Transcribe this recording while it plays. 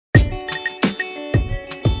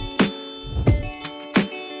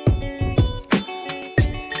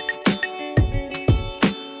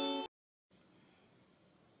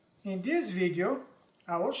In this video,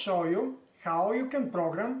 I will show you how you can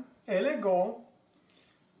program Elegoo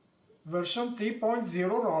version 3.0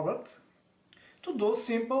 robot to do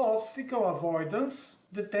simple obstacle avoidance,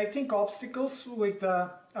 detecting obstacles with the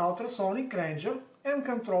ultrasonic ranger and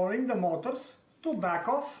controlling the motors to back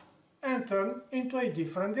off and turn into a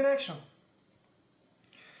different direction.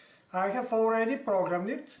 I have already programmed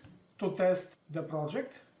it to test the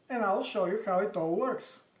project and I'll show you how it all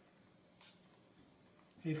works.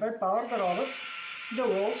 If I power the robot, the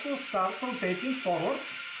wheels will start rotating forward,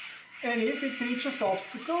 and if it reaches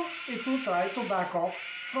obstacle, it will try to back off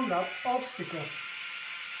from that obstacle.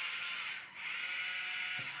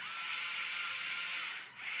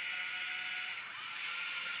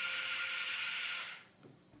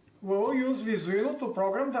 We will use Visuino to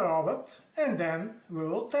program the robot, and then we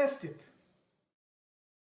will test it.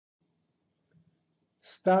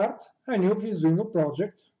 Start a new Visuino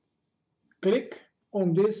project. Click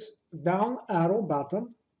on this down arrow button,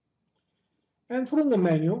 and from the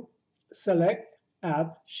menu, select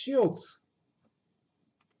Add Shields.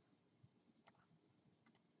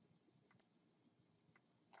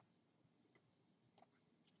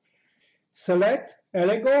 Select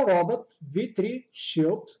Elegoo Robot V3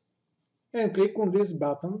 shield and click on this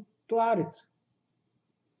button to add it.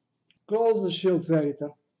 Close the shields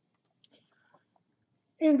editor.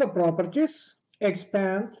 In the properties,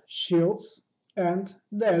 expand shields and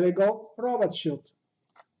the Elegoo Robot shield.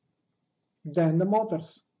 Then the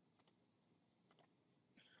motors.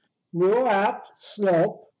 We will add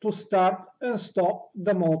slope to start and stop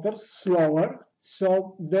the motors slower,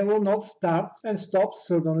 so they will not start and stop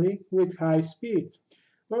suddenly with high speed.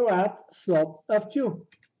 We will add slope of 2.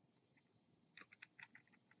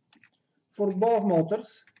 For both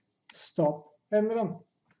motors, stop and run.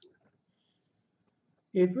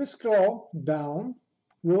 If we scroll down,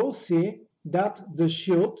 we will see that the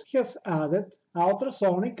shield has added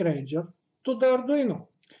ultrasonic ranger to the Arduino.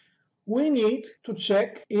 We need to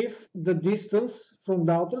check if the distance from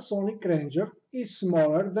the ultrasonic ranger is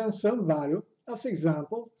smaller than some value, as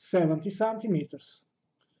example 70 centimeters.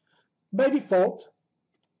 By default,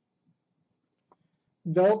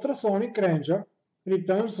 the ultrasonic ranger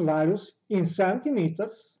returns values in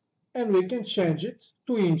centimeters, and we can change it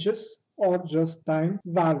to inches or just time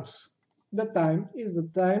values. The time is the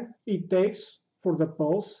time it takes for the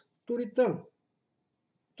pulse to return.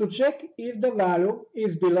 To check if the value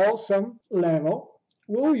is below some level,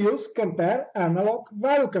 we will use Compare Analog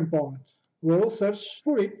Value component. We will search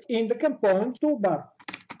for it in the component toolbar.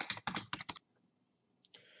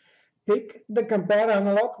 Pick the Compare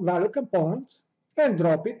Analog Value component and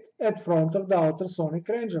drop it at front of the ultrasonic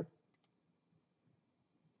ranger.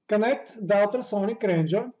 Connect the ultrasonic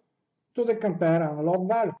ranger to the Compare Analog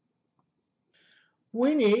Value.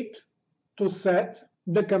 We need to set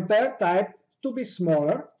the compare type to be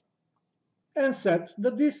smaller and set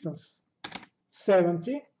the distance,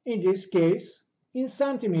 70 in this case, in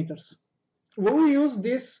centimeters. We will use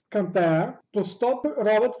this compare to stop the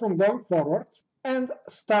robot from going forward and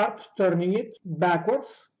start turning it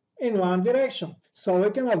backwards in one direction, so we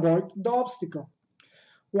can avoid the obstacle.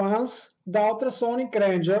 Once the ultrasonic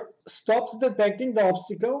ranger stops detecting the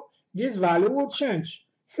obstacle, this value will change.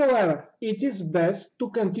 However, it is best to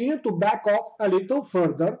continue to back off a little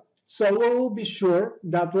further, so we will be sure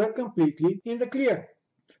that we are completely in the clear.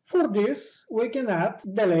 For this, we can add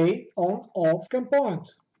delay on-off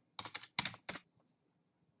component.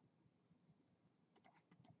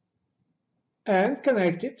 And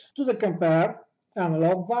connect it to the compare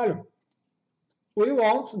analog value. We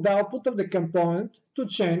want the output of the component to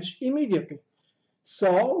change immediately,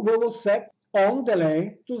 so we will set on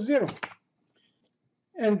delay to 0.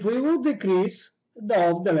 And we will decrease the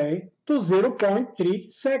off delay to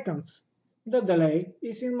 0.3 seconds. The delay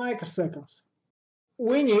is in microseconds.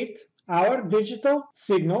 We need our digital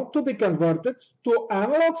signal to be converted to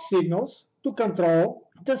analog signals to control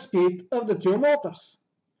the speed of the two motors.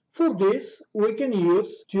 For this, we can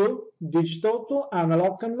use two digital to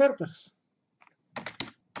analog converters.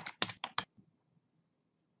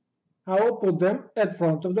 I will put them at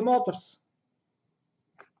front of the motors.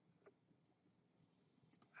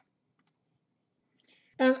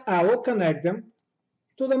 And I will connect them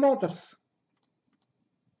to the motors.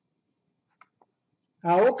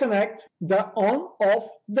 I will connect the on-off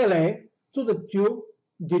delay to the two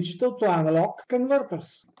digital to analog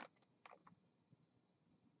converters.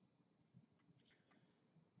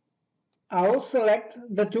 I will select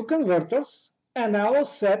the two converters and I will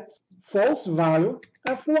set false value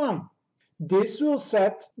of 1. This will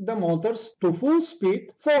set the motors to full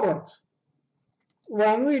speed forward.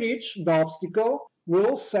 When we reach the obstacle, we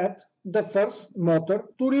will set the first motor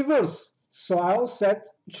to reverse, so I'll set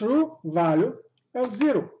true value of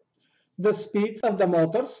 0. The speeds of the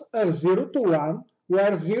motors are 0 to 1,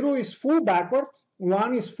 where 0 is full backward,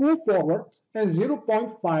 1 is full forward, and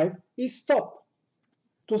 0.5 is stop.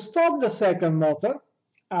 To stop the second motor,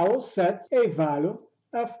 I will set a value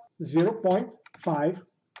of 0.5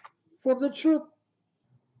 for the truth.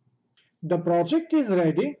 The project is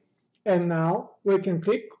ready, and now we can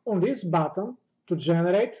click on this button to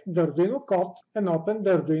generate the Arduino code and open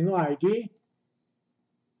the Arduino IDE.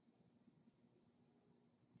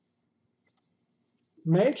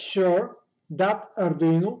 Make sure that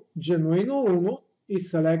Arduino Genuino Uno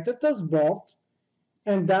is selected as board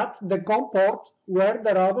and that the COM port where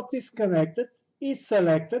the robot is connected is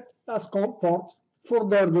selected as COM port for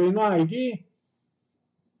the Arduino IDE.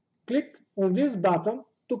 Click on this button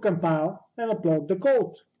to compile and upload the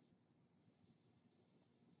code.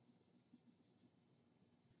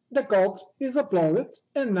 The code is uploaded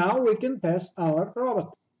and now we can test our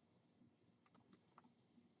robot.